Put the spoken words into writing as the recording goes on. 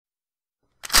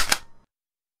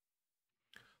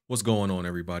What's going on,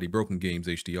 everybody? Broken Games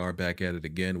HDR back at it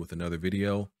again with another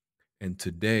video. And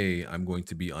today I'm going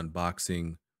to be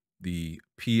unboxing the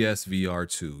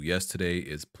PSVR2. Yes, today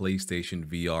is PlayStation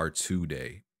VR2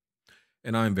 day.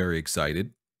 And I'm very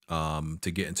excited to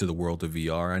get into the world of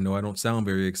VR. I know I don't sound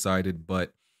very excited,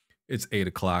 but it's 8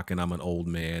 o'clock and I'm an old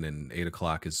man, and 8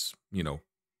 o'clock is,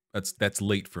 that's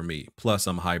late for me. Plus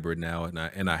I'm hybrid now,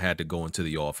 and I had to go into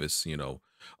the office,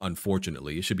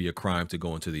 unfortunately. It should be a crime to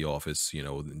go into the office,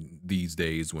 these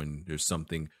days when there's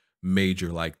something major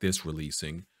like this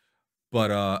releasing.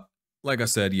 But like I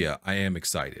said, yeah, I am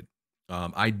excited.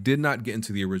 I did not get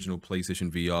into the original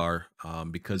PlayStation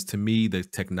VR because to me the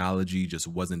technology just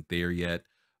wasn't there yet.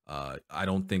 I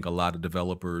don't think a lot of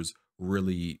developers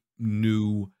really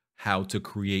knew how to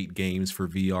create games for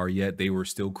VR yet. They were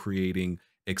still creating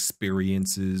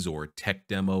experiences or tech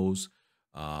demos.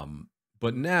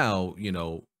 But now,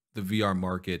 the VR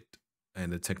market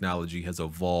and the technology has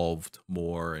evolved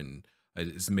more, and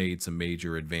it's made some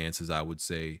major advances, I would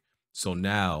say. So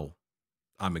now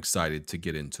I'm excited to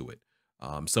get into it.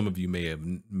 Some of you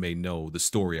may know the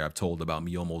story I've told about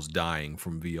me almost dying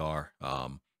from VR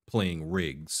playing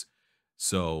rigs.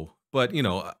 So, but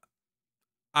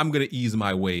I'm gonna ease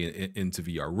my way into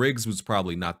VR. Rigs was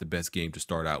probably not the best game to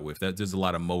start out with. That there's a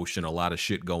lot of motion, a lot of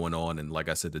shit going on, and like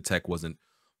I said, the tech wasn't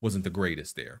the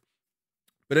greatest there.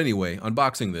 But anyway,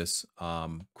 unboxing this,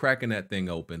 cracking that thing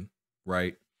open,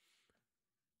 right?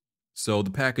 So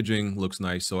the packaging looks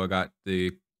nice. So I got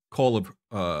the Call of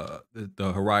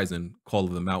the Horizon Call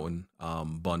of the Mountain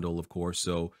bundle, of course.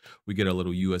 So we get a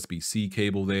little USB-C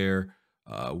cable there.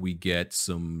 We get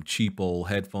some cheap old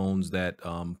headphones that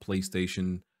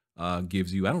PlayStation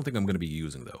gives you. I don't think I'm going to be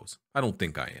using those. I don't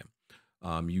think I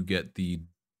am. You get the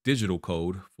digital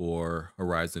code for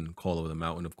Horizon Call of the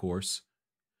Mountain, of course.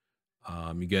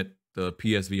 You get the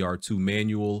PSVR2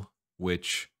 manual,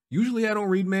 which usually I don't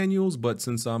read manuals, but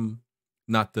since I'm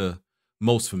not the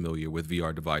most familiar with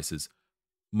VR devices,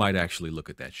 might actually look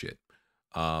at that shit.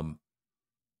 And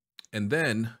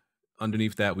then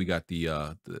underneath that, we got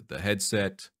the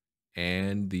headset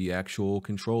and the actual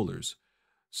controllers.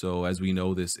 So as we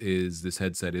know, this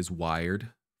headset is wired.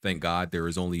 Thank God there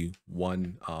is only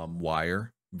one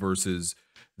wire versus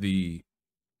the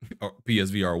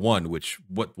PSVR 1, which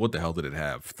what the hell did it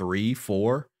have? 3,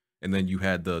 4? And then you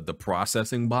had the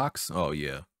processing box. Oh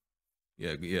yeah.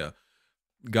 Yeah.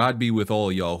 God be with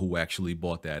all y'all who actually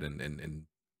bought that and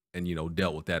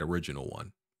dealt with that original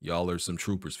one. Y'all are some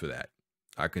troopers for that.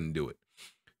 I couldn't do it.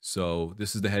 So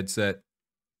this is the headset.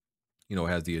 It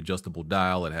has the adjustable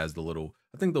dial. It has the little,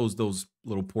 I think those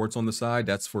little ports on the side.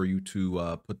 That's for you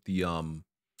to put the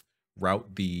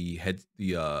route the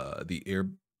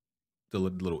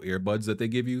little earbuds that they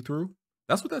give you through.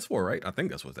 That's what that's for, right? I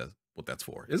think that's what that's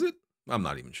for. Is it? I'm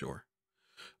not even sure.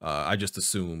 I just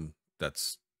assume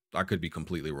I could be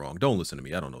completely wrong. Don't listen to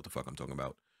me. I don't know what the fuck I'm talking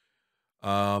about.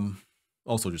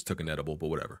 Also just took an edible, but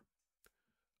whatever.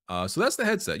 So that's the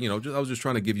headset. I was just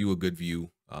trying to give you a good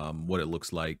view, what it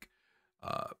looks like.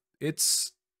 It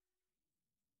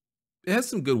has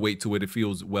some good weight to it. It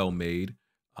feels well made.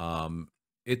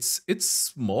 It's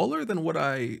smaller than what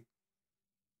I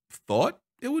thought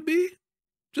it would be.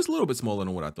 Just a little bit smaller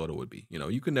than what I thought it would be.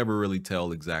 You can never really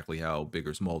tell exactly how big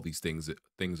or small these things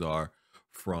are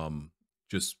from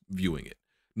just viewing it.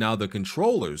 Now the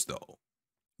controllers, though,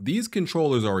 these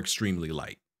controllers are extremely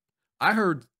light. I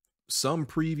heard some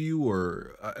preview,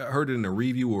 or I heard it in a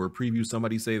review or a preview,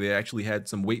 somebody say they actually had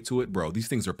some weight to it. Bro, these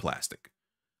things are plastic.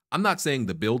 I'm not saying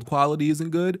the build quality isn't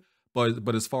good,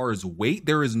 but as far as weight,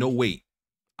 there is no weight.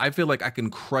 I feel like I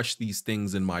can crush these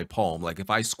things in my palm. Like if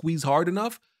I squeeze hard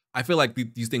enough, I feel like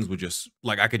these things would just,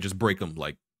 like, I could just break them,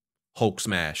 like Hulk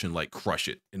smash, and like crush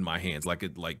it in my hands like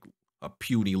a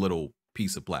puny little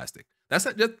piece of plastic. That's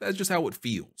just how it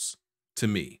feels to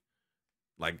me.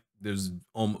 Like there's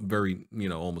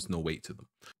almost no weight to them.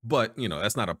 But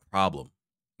that's not a problem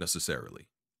necessarily.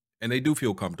 And they do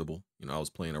feel comfortable. I was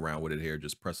playing around with it here,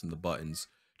 just pressing the buttons,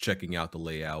 checking out the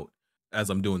layout. As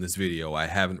I'm doing this video, I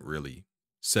haven't really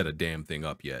set a damn thing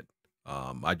up yet.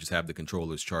 I just have the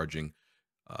controllers charging.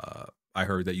 I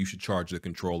heard that you should charge the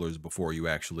controllers before you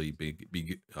actually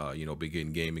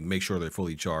begin gaming. Make sure they're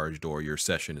fully charged, or your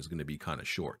session is going to be kind of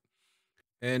short.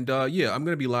 And yeah, I'm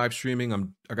going to be live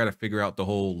streaming. I got to figure out the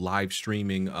whole live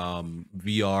streaming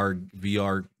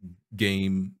VR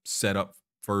game setup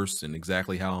first, and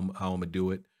exactly how I'm gonna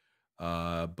do it.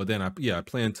 But then I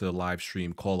plan to live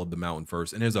stream Call of the Mountain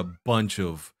first, and there's a bunch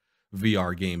of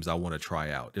VR games I want to try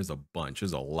out. There's a bunch.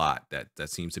 There's a lot that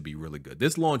seems to be really good.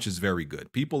 This launch is very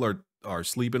good. People are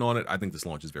sleeping on it. I think this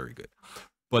launch is very good.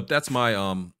 But that's my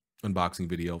unboxing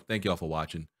video. Thank y'all for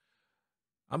watching.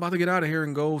 I'm about to get out of here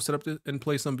and go set up and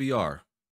play some VR.